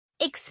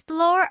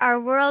Explore our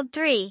world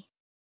 3.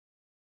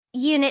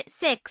 Unit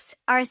 6,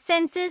 Our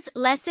Senses,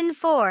 Lesson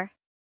 4.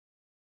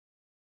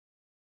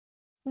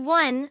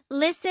 1.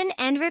 Listen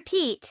and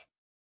repeat.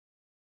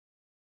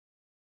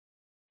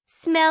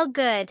 Smell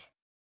good.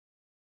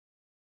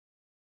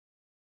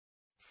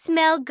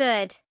 Smell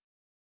good.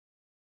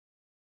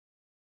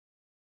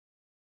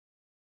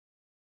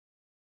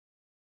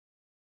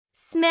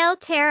 Smell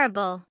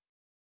terrible.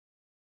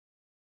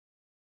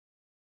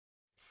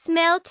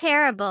 Smell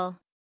terrible.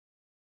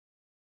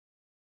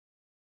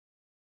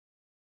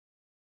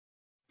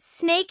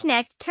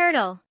 Snake-necked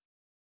turtle.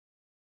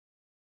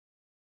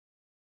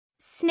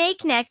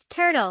 Snake-necked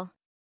turtle.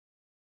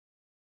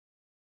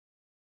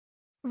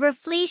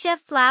 Rafflesia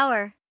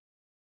flower.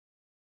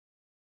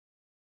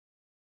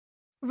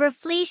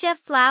 Rafflesia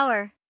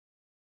flower.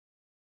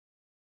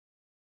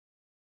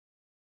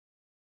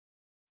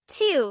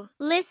 2.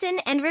 Listen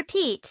and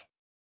repeat.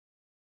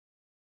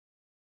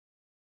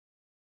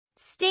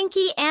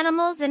 Stinky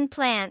animals and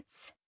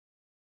plants.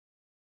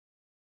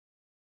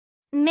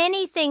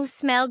 Many things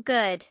smell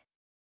good,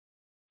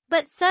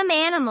 but some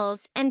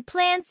animals and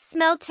plants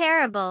smell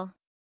terrible.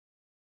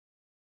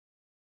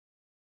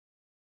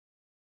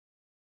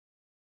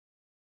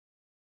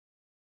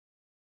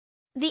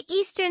 The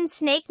eastern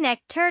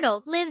snake-necked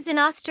turtle lives in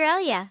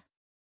Australia.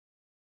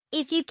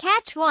 If you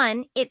catch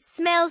one, it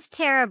smells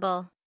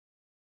terrible.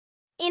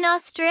 In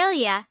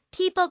Australia,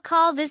 people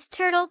call this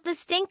turtle the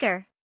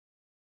stinker.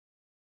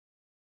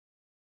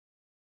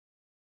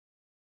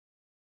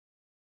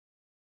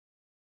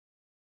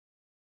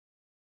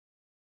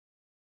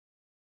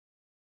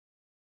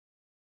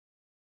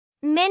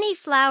 Many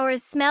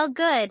flowers smell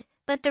good,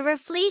 but the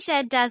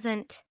rafflesia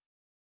doesn't.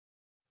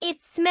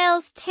 It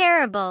smells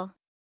terrible.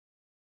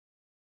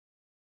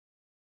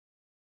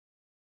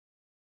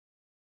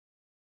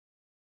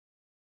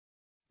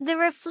 The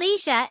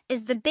rafflesia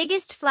is the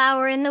biggest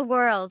flower in the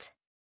world.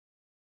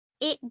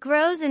 It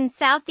grows in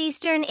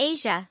southeastern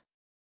Asia.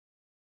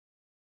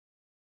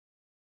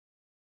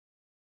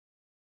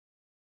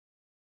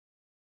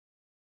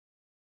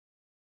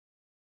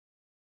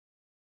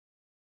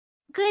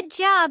 Good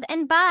job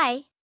and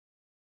bye.